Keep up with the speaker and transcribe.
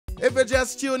If you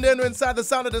just tuned in, we're inside the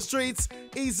sound of the streets.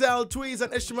 Ezel, Tweez,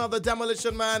 and Ishmael, the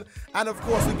Demolition Man. And of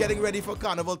course, we're getting ready for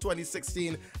Carnival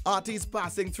 2016. Artists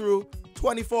passing through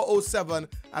 24/07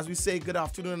 as we say good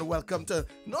afternoon and welcome to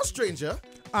no stranger.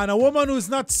 And a woman who's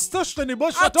not stushed in the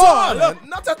bush at all.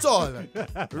 Not at all.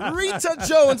 Rita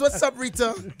Jones. What's up,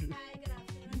 Rita?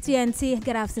 TNT,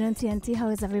 good afternoon, TNT. How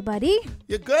is everybody?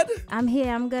 You good? I'm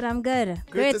here. I'm good.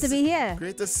 Great to be here.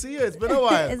 Great to see you. It's been a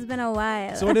while. It's been a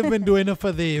while. So what have you been doing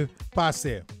for the past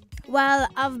year? Well,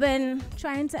 I've been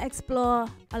trying to explore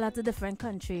a lot of different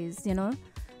countries, you know,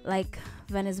 like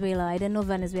Venezuela. I didn't know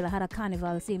Venezuela had a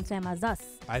carnival same time as us.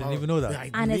 I didn't even know that.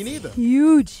 And it's neither.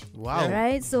 huge. Wow.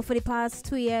 Right? So for the past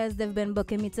 2 years, they've been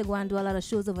booking me to go and do a lot of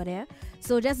shows over there.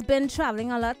 So just been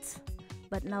traveling a lot.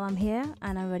 But now I'm here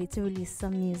and I'm ready to release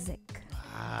some music.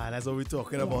 That's what we're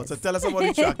talking about. So tell us about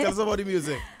the track. Tell us about the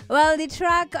music. Well, the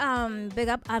track, big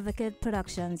up Advocate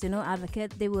Productions. You know,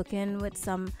 Advocate, they're working with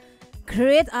some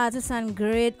great artists and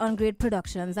great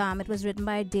productions. It was written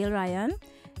by Dale Ryan,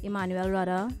 Emmanuel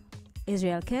Rudder,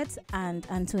 Israel Kit, and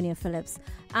Antonio Phillips.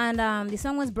 And the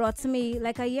song was brought to me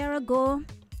like a year ago.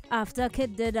 After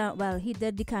Kid did, he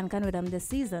did the Can with him this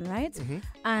season, right? Mm-hmm.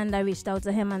 And I reached out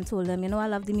to him and told him, you know, I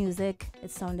love the music. It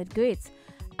sounded great.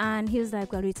 And he was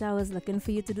like, well, Rita, I was looking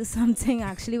for you to do something. I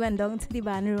actually went down to the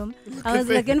band room. I was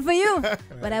looking for you.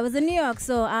 But I was in New York.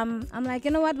 So I'm like,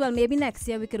 you know what? Well, maybe next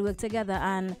year we could work together.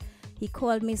 And he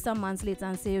called me some months later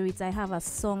and said, Rita, I have a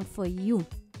song for you.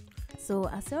 So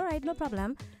I said, all right, no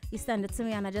problem. He sent it to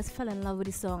me and I just fell in love with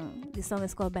the song. The song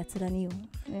is called Better Than You.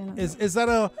 You know? Is that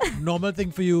a normal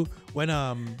thing for you when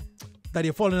that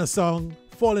you fall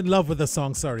in love with a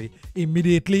song,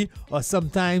 immediately, or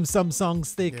sometimes some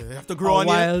songs take they have to grow on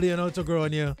while, you know, to grow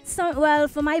on you? So, well,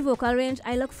 for my vocal range,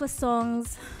 I look for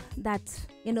songs that,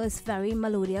 you know, is very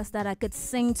melodious that I could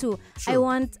sing to. Sure.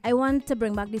 I want to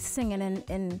bring back the singing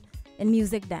in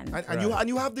music then. And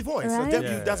you have the voice. Right? So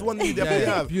that's one thing you definitely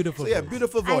have. Beautiful. So,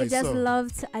 beautiful voice.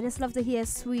 I just love to hear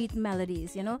sweet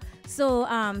melodies, you know. So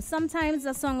sometimes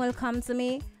a song will come to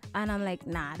me and I'm like,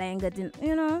 nah, that ain't good.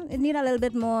 You know, it need a little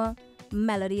bit more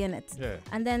melody in it. Yeah.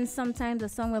 And then sometimes a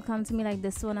song will come to me like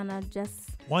this one and I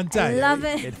just one time. I love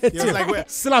it. You're like,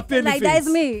 slap in like the face. That's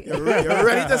me. You're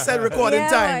ready to set recording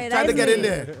time. Trying to get in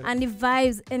there. And the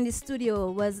vibes in the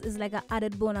studio is like an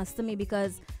added bonus to me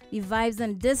because the vibes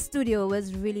in this studio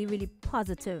was really, really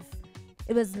positive.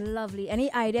 It was lovely.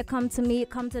 Any idea come to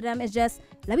them, it's just,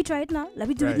 let me try it now. Let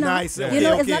me do it now. Nice. You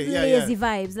know, it's not lazy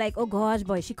vibes. Like, oh gosh,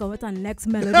 boy, she come with her next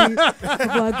melody. Go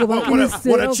back want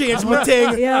to change my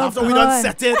thing after we done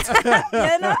set it.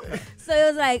 You know? So it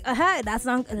was like, that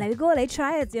song, let me go, let's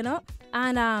try it, you know?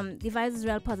 And the vibes is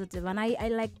real positive. And I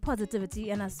like positivity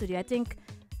in a studio. I think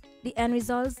the end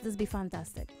results, this be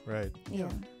fantastic. Right. Yeah.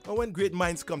 Or when great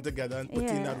minds come together and put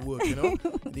in that work, you know,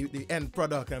 the end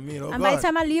product. I mean, and by the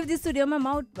time I leave the studio, my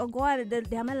mouth, oh God,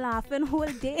 they have me laughing whole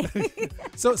day.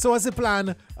 So what's the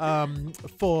plan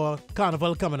for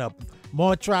Carnival coming up?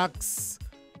 More tracks?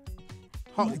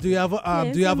 Do you have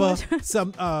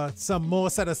some more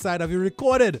set aside? Have you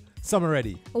recorded some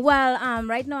already? Well,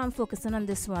 right now I'm focusing on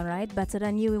this one, right? Better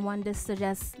Than You. We want this to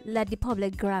just let the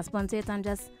public grasp onto it and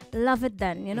just love it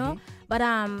then, you know? Mm-hmm. But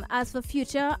as for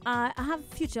future, I have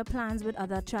future plans with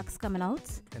other tracks coming out.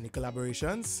 Any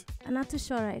collaborations? I'm not too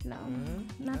sure right now.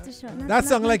 Not too sure. That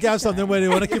sounds like you have something where they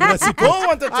want to keep it a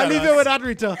secret. I'll leave you with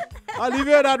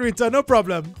that, Rita. No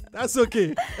problem. That's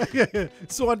okay.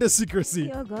 So on the secrecy.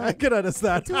 Oh God. I can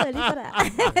understand. Too early for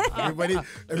that.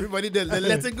 everybody they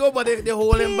let it go, but they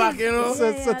hold him back, you know.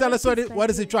 So tell us what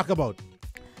is the track about?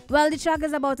 Well, the track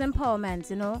is about empowerment,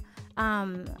 you know.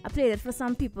 I played it for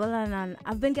some people and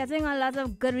I've been getting a lot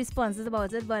of good responses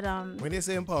about it, but when they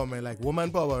say empowerment, like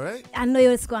woman power, right? I know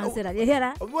you're going to say that. You hear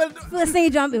that? Well, first thing you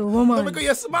jump in, woman. No, because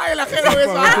you smile like anyway,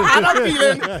 so I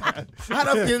had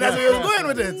a feeling that's where you was going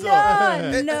with it.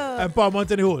 So. No.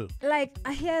 Empowerment in the whole. Like,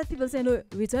 I hear people saying, no,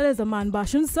 Rita is a man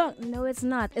bashing song. No, it's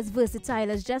not. It's versatile.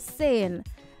 It's just saying,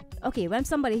 okay, when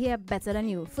somebody hear better than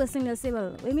you, first thing they'll say,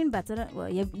 well, what do you mean better than, well,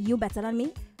 you better than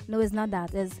me? No, it's not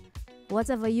that. It's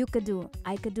whatever you could do,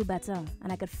 I could do better,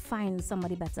 and I could find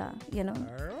somebody better, you know?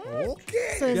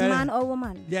 Okay. So it's man or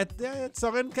woman? Yeah, it's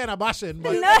something kind of bashing,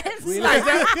 but no, it's we like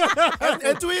that.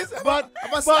 and Tweez, but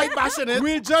I'm a slight bashing it.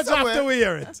 We judge after we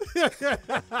hear it.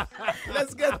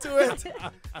 Let's get to it.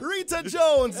 Rita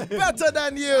Jones, Better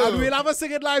Than You. And we'll have a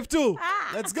sing it live too.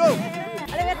 Let's go. Rita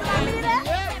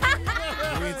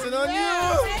on You.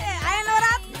 I know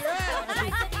that.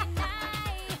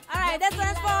 All right, this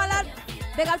one's for all that.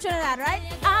 Big up Trinidad, right?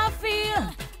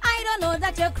 I don't know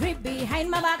that you're creep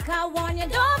behind my back. I warn you,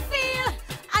 don't feel.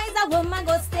 I's a woman,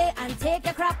 go stay and take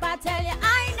a crap. I tell you,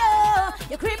 I know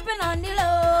you're creeping on the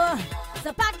low.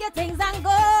 So pack your things and go,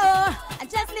 and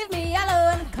just leave me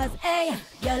alone. Cause hey,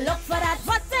 you look for that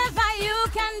whatever you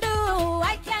can do,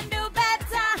 I can do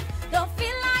better. Don't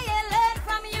feel like you learn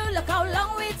from you. Look how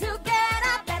long we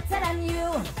together, better than you.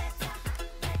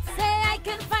 Say I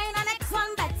can find an next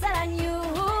one better than you.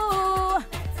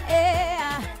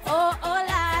 Yeah, oh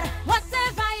Lord,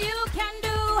 whatever you can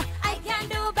do, I can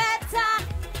do better.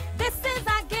 This is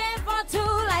a game for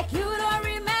two, like you don't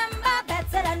remember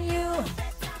better than you.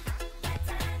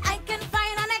 I can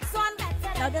find a next one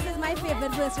better. Now this is my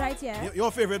favorite verse right here.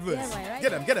 Your favorite verse. Yeah, right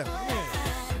Get him, get him.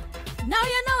 Now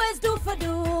you know it's do for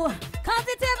do, cause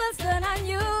the tables turn on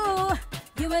you.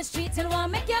 You was treating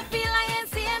one, make you feel like you're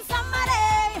seeing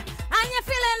somebody, and you're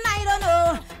feeling, I don't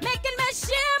know, making me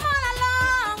shame all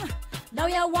along. Now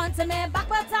you want me back,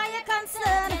 but are you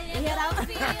concerned? You hear that?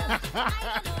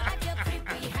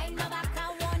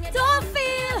 Don't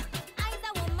feel.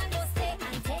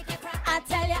 I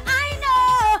tell you, I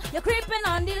know you're creeping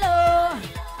on the low.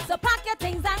 So pack your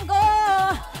things and go,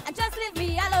 and just leave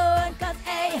me alone. Cause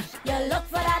hey, you look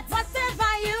for that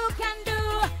whatever you can do,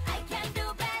 I can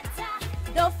do better.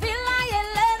 Don't feel like you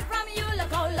learn from you.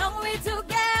 Look how long we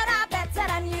together, better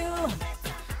than you.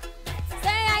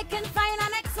 Say I can find a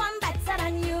next one better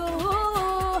than you.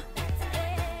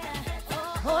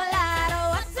 Oh Lord,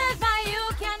 whatever you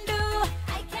can do,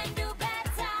 I can do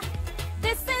better.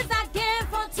 This is a game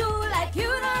for two, like you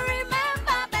don't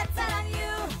remember better than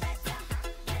you.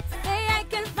 Say I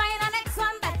can find a next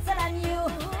one better than you.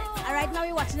 Alright, now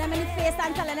we're watching them in the face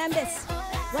and telling them this.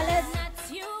 Well, it's not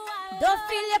you. Don't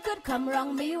feel you could come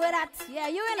wrong me with that. Yeah,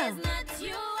 you know. It's not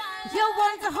you. You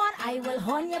want to horn, I will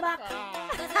horn you back.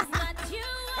 It's not you.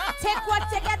 Take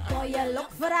what you get, boy, you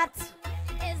look for that.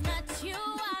 It's not you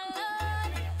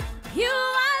alone. You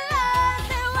alone,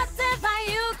 say whatever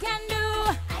you can do,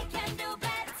 I can do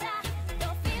better.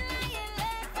 Don't feel like you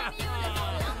learn from you. Look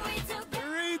how long we took.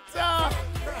 Rita!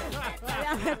 Sorry,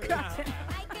 I'm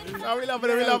crying. Oh, we love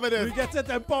it, we love We it. get that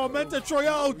empowerment to throw you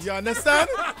out. You understand?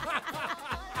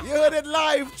 You heard it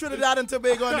live, Trinidad and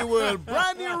Tobago on the world.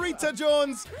 Brand new Rita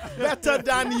Jones, better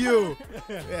than you.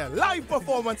 Yeah, live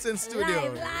performance in studio.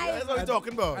 Live. That's what we're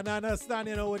talking about. And I understand,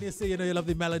 when you say, you love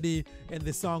the melody and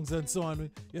the songs and so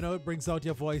on, it brings out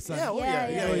your voice. And Yeah, oh Yeah, yeah,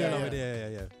 yeah, yeah, you yeah. love it,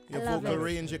 yeah. Your I love vocal it.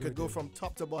 range, you could go from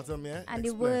top to bottom, yeah? And the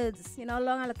Explain. words, how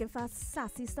long I'm looking for a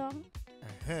sassy song?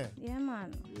 Uh-huh. Yeah,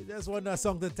 man. You just want that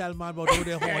song to tell man about how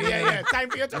they horn. Yeah. Time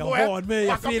for you to You go horn me, you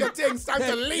pack up feel- your things, time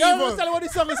to leave. You understand what the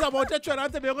song is about? You're trying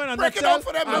to be going on Break it down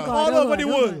for them now. all Don't over go, the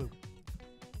don't world.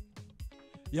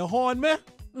 You horn me,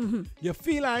 Mm-hmm. you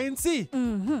feel I ain't see.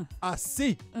 Mm-hmm. I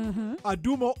see. Mm-hmm. I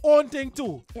do my own thing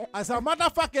too. Yeah. As a matter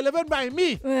of fact, you living by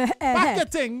me. Pack your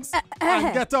things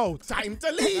and get out. Time to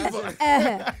leave.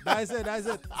 That's it.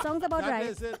 Songs about That right.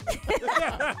 is it.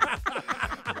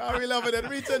 Oh, we love it. And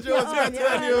Rita Jones, better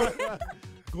than you.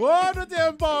 Go on with the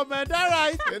empowerment, all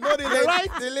right? You know You're right.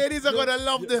 the ladies are going to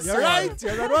love this You're one. right.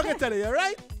 You're not wrong, I tell you. You're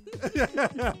right.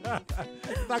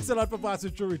 Thanks a lot for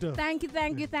passing through, Rita. Thank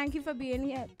you for being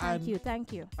here.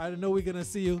 Thank you. I know we're going to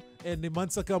see you in the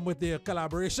months to come with the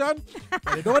collaboration.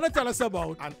 And you don't want to tell us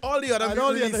about. And all the other And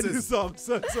all the other new releases. songs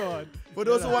and so on. For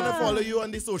those who want to follow you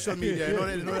on the social media,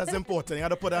 you know that's important. You got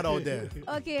to put that out there.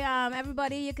 Okay,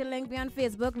 everybody, you can link me on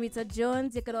Facebook, Rita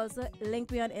Jones. You could also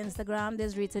link me on Instagram.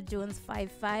 There's Rita Jones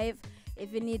 55.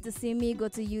 If you need to see me, go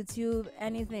to YouTube.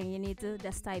 Anything you need to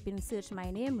just type in, search my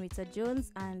name, Rita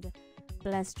Jones, and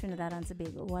bless Trinidad and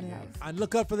Tobago. One love. And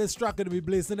look out for this track. Going to be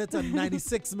blazing it at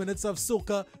 96 minutes of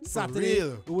soca Saturday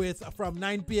real. from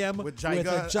 9 p.m. With Jaiga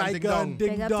and Jaiga and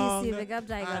Big Ding up Dong TC, big up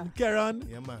Jaiga. and Karen.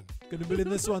 Yeah, man. Going to be in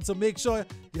this one. So make sure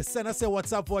you send us your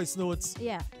WhatsApp voice notes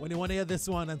Yeah. when you want to hear this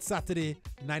one on Saturday,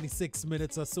 96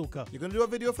 minutes of soca. You going to do a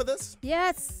video for this?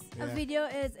 Yes, Yeah. a video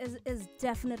is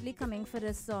definitely coming for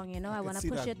this song. I want to see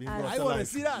push that it being as brought I to want to life.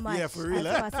 see that. much Yeah, for real,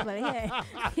 as possible. Yeah.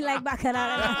 You like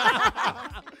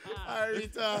Baccarat. All right,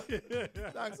 Rita.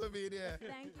 Thanks for being here.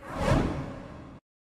 Thank you.